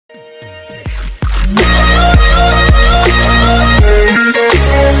Welcome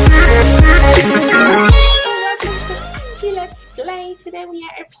to Angie Let's Play. Today we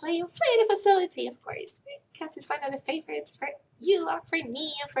are playing Play the Facility, of course, because it's one of the favorites for you, or for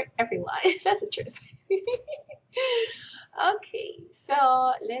me, and for everyone. That's the truth. Okay,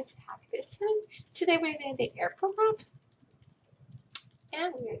 so let's have this one. Today we're doing the airport map.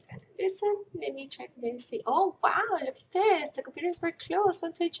 And we're done this one. Let me try to see. Oh wow, look at this. The computers were close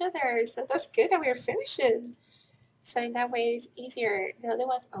one to each other. So that's good that we're finishing. So in that way it's easier. The other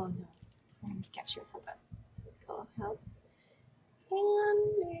ones, oh no. Frames capture. Hold on. Go help.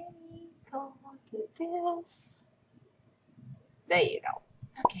 And let me go to this. There you go.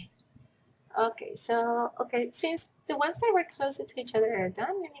 Okay. Okay, so since the ones that were closer to each other are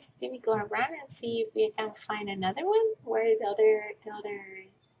done, let me go around and see if we can find another one where the other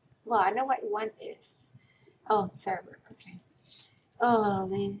well, I know what one is. Oh, server, okay. Oh,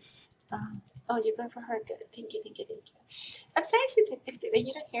 this oh, you're going for her. Good. Thank you. I'm sorry if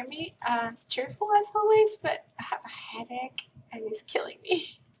you don't hear me as cheerful as always, but I have a headache and it's killing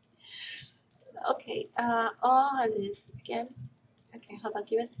me. Okay, oh, this again. Okay, hold on,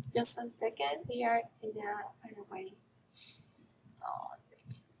 give us just 1 second. We are in the other way. Oh,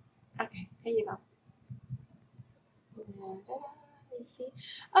 okay, there you go. Let me see.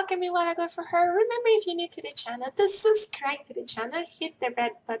 Okay, meanwhile I go for her. Remember, if you're new to the channel, to subscribe to the channel, hit the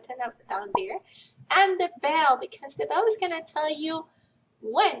red button up down there and the bell, because the bell is gonna tell you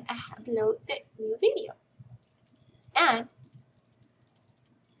when I upload the new video. And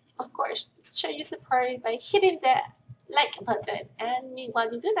of course, show your support by hitting the like button. And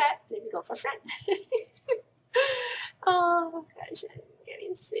while you do that, let me go for friend. Oh gosh, I'm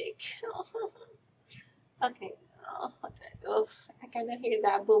getting sick. Okay. Oh, oof, I cannot hear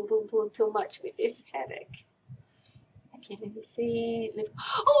that boom too much with this headache. Okay, let me see. Let's.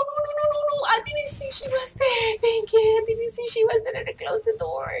 Oh no! I didn't see she was there. Thank you. I didn't see she was there to close the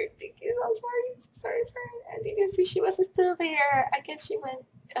door. Thank you. I'm sorry, friend. I didn't see she was still there. I guess she went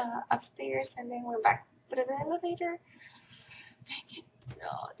upstairs and then went back through the elevator. Dang it.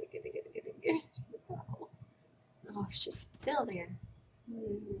 No, dang it. Oh, she's still there.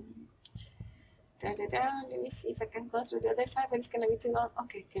 Let me see if I can go through the other side, but it's gonna be too long.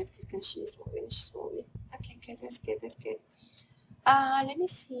 Okay, good. She's moving. Okay, good. That's good. Let me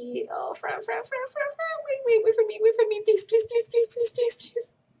see. Oh, friend. Wait for me. Please.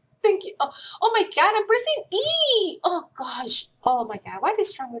 Thank you. Oh my God, I'm pressing E. Oh gosh. Oh my God, what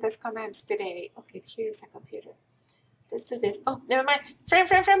is wrong with those commands today? Okay, here's a computer. Let's do this. Oh, never mind. Friend,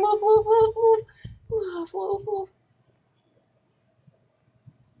 move.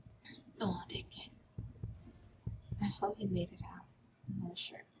 Oh, dang it. I hope he made it out. I'm not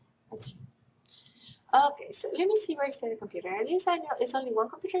sure. Okay, so let me see where's the computer. At least I know it's only one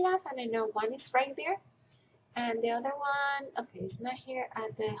computer left, and I know one is right there. And the other one, okay, it's not here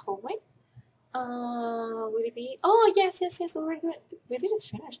at the hallway. Would it be? Oh, yes. We didn't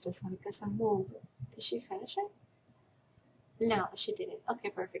finish this one because I moved. Did she finish it? No, she didn't.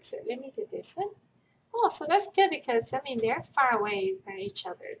 Okay, perfect. So let me do this one. Oh, so that's good because, I mean, they're far away from each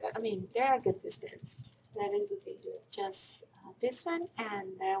other. I mean, they're a good distance. That it would be just this one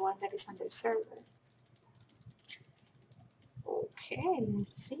and the one that is on the server. Okay,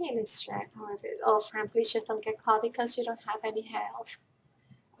 let's see. Let's try our bit. Oh, friend, please just don't get caught because you don't have any health.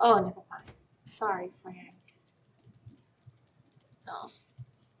 Oh, never mind. Sorry, Frank. Oh,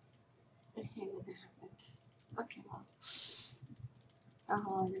 I hate when that happens. Okay, well.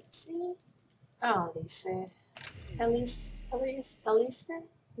 Oh, let's see. Oh, Lisa. Elisa?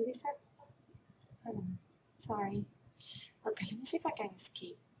 I don't know. Sorry. Okay, let me see if I can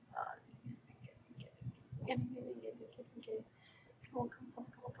escape. Get. Come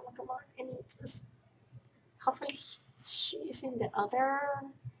on. I need just. Hopefully, she's in the other.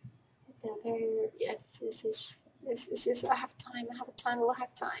 Yes. I have time. We'll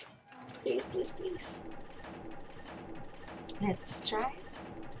have time. Please. Let's try.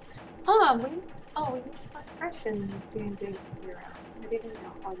 We missed one person during the round. I didn't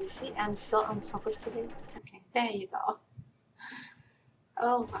know. Oh, you see, I'm so unfocused today. Okay, there you go.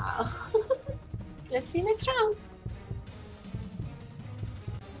 Oh, wow. Let's see next round.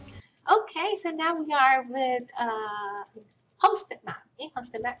 Okay, so now we are with Homestead Map. In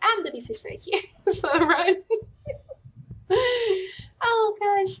Homestead Map, and the beast is right here. So run. Oh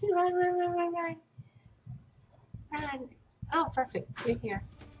gosh, run. Oh, perfect. You're here.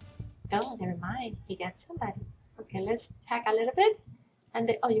 Oh, never mind. He got somebody. Okay, let's tag a little bit. And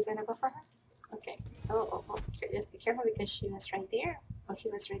then, oh, you're gonna go for her? Okay. Oh. Just be careful because she was right there. Oh, he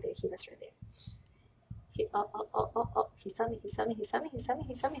was right there. He saw me, he saw me, he saw me, he saw me,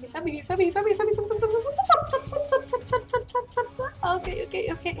 he saw me, he saw me, he saw me, he saw me, he saw me,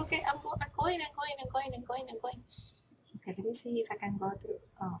 okay, I'm going. Okay, let me see if I can go through.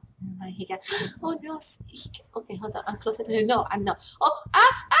 Oh, never mind, he got, oh no, okay, hold on, I'm closer to him. No, I'm not. Oh,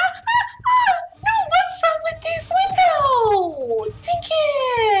 no, what's wrong with this window?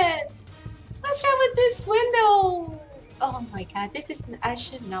 Ticket! What's wrong with this window? Oh my god, I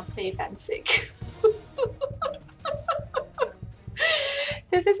should not play if I'm sick.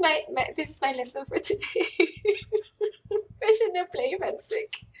 This is my lesson for today. I should not play if I'm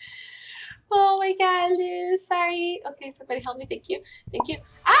sick. Oh my god, Liz, sorry. Okay, somebody help me, thank you.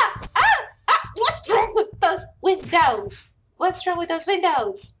 What's wrong with those windows? What's wrong with those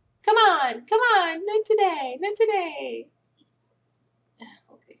windows? Come on, not today.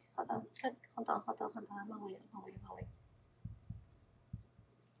 Okay, hold on, I'm away.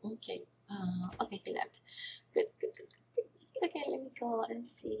 Okay, okay, he left. Good. Okay, let me go and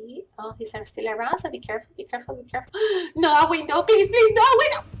see. Oh, he's still around, so be careful. No, window, please, no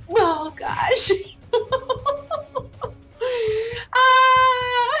window. Oh gosh.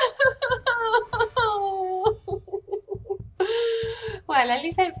 Well, at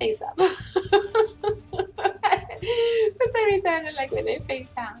least I'm face up. For some reason, I don't like when I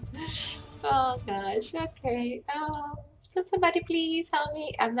face down. Oh gosh. Okay. Could somebody please help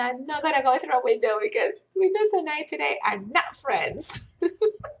me? I'm not gonna go through a window because windows and I today are not friends.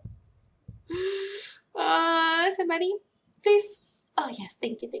 Somebody, please. Oh yes,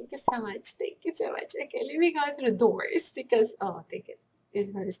 thank you so much. Okay, let me go through doors because thank you.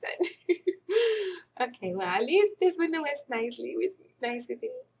 Didn't understand. Okay, well at least this window was nice with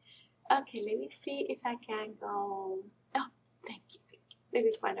me. Okay, let me see if I can go. Oh, thank you. There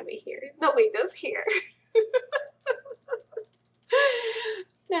is one over here. No windows here.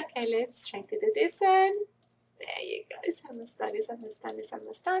 Okay, let's try to do this one. There you go. It's almost done.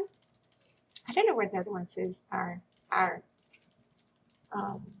 I don't know where the other ones are.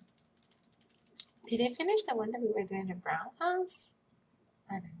 Did they finish the one that we were doing in Brown House?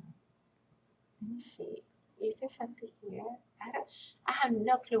 I don't know. Let me see. Is there something here? I have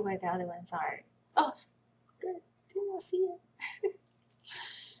no clue where the other ones are. Oh, good. Didn't see it.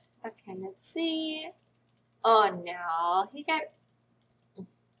 Okay, let's see. Oh no, he got.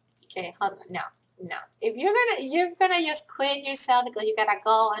 Okay, hold on. No. If you're gonna just quit yourself because you gotta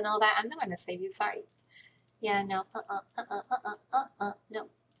go and all that, I'm not gonna save you. Sorry. Yeah, no.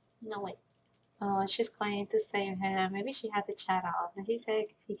 No way. Oh, she's going to save him. Maybe she had the chat off, but he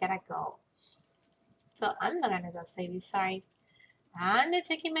said he gotta go. So I'm not gonna go save you. Sorry. I'm not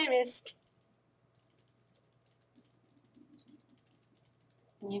taking my risk.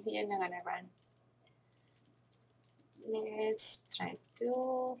 Maybe you're not gonna run. Let's try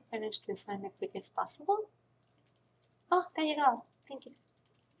to finish this one the quickest possible. Oh, there you go. Thank you.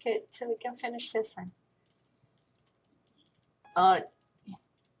 Good. So we can finish this one. Oh,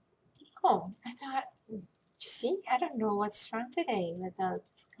 I thought. See, I don't know what's wrong today with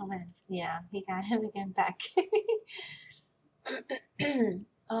those comments. Yeah, he got him again back.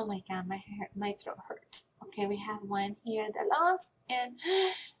 Oh my god, my throat hurts. Okay, we have one here that lost, and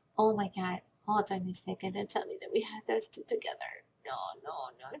oh my god, hold on a second and tell me that we have those two together. No.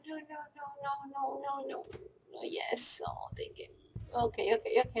 Yes, oh, thank you. Okay.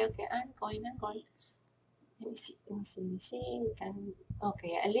 I'm going. Let me see. We can.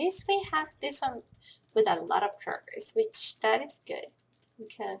 Okay, at least we have this one with a lot of progress, which that is good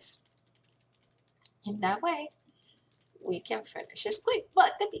because in that way we can finish this quick.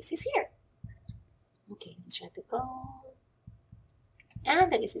 But the piece is here. Okay, let's try to go.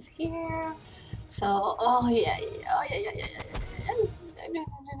 And the piece is here. So, oh yeah. No. I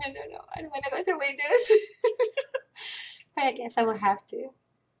don't want to go through windows. But I guess I will have to.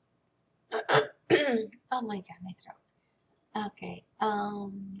 Oh my god, my throat. Okay,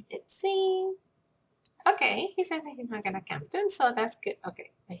 let's see. Okay, he said that he's not gonna camp them, so that's good.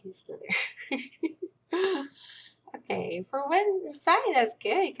 Okay, but he's still there. Okay, for one side, that's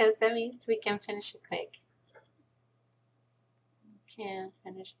good because that means we can finish it quick. We can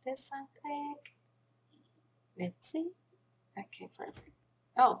finish this one quick. Let's see. Okay, perfect.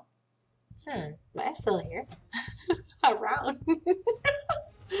 Oh, but I'm still here. Around.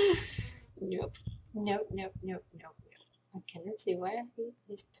 Nope. Okay, let's see what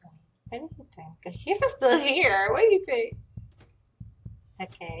he's doing. What did he do? Okay, he's still here. What do you think?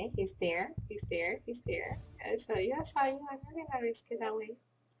 Okay, he's there. I saw you. I'm not gonna risk it that way.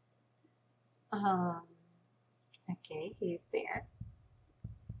 Okay, he's there.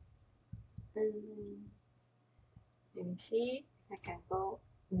 Let me see if I can go.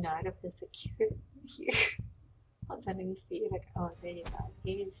 No, I don't feel secure. here. Hold on, let me see if I can. Oh, there you go.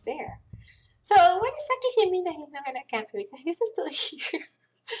 He's there. So what exactly he mean that he's not gonna camp because he's still here?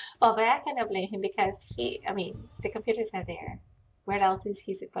 Well, but I cannot blame him because I mean, the computers are there. Where else is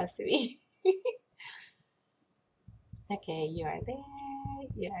he supposed to be? Okay, you are there.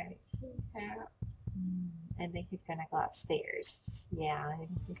 You are here. And then he's gonna go upstairs. Yeah,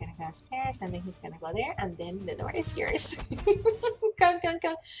 he's gonna go upstairs and then he's gonna go there and then the door is yours. Go, go,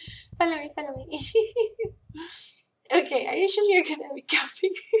 go. Follow me, follow me. Okay, are you sure you're gonna be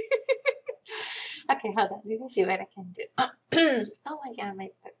coming? Okay, hold on. Let me see what I can do. Oh my god, my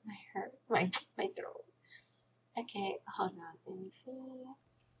hurt, my throat. Okay, hold on. Let me see.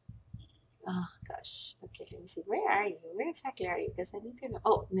 Oh gosh. Okay, let me see. Where are you? Where exactly are you? Because I need to know.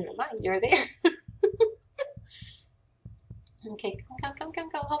 Oh, never mind. You're there. Okay, come.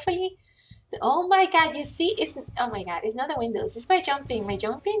 Hopefully. Oh my god, you see, oh my god, it's not the windows. It's my jumping. My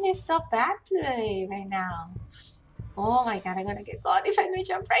jumping is so bad today, right now. Oh my god, I'm gonna get caught if I don't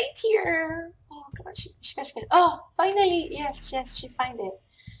jump right here. Oh gosh, gosh. Oh, finally, yes, she find it.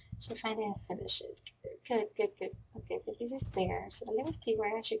 She find it and finish it. Good. Okay, this is there. So let me see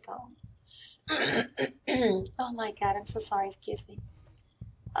where I should go. Oh my god, I'm so sorry, excuse me.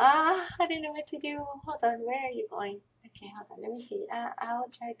 I don't know what to do. Hold on, where are you going? Okay, hold on, let me see. I'll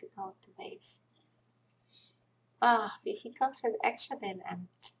try to go to base. If he comes for the extra, then I'm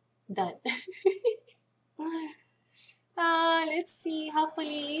done. Let's see,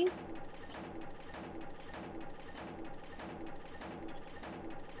 hopefully.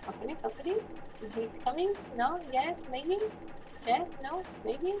 Hopefully. Is he coming? No? Yes? Maybe? Yeah? No?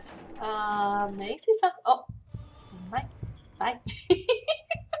 Maybe? Makes it up. Oh, my. Bye.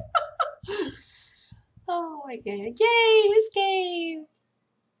 Oh my god. Yay! We escaped!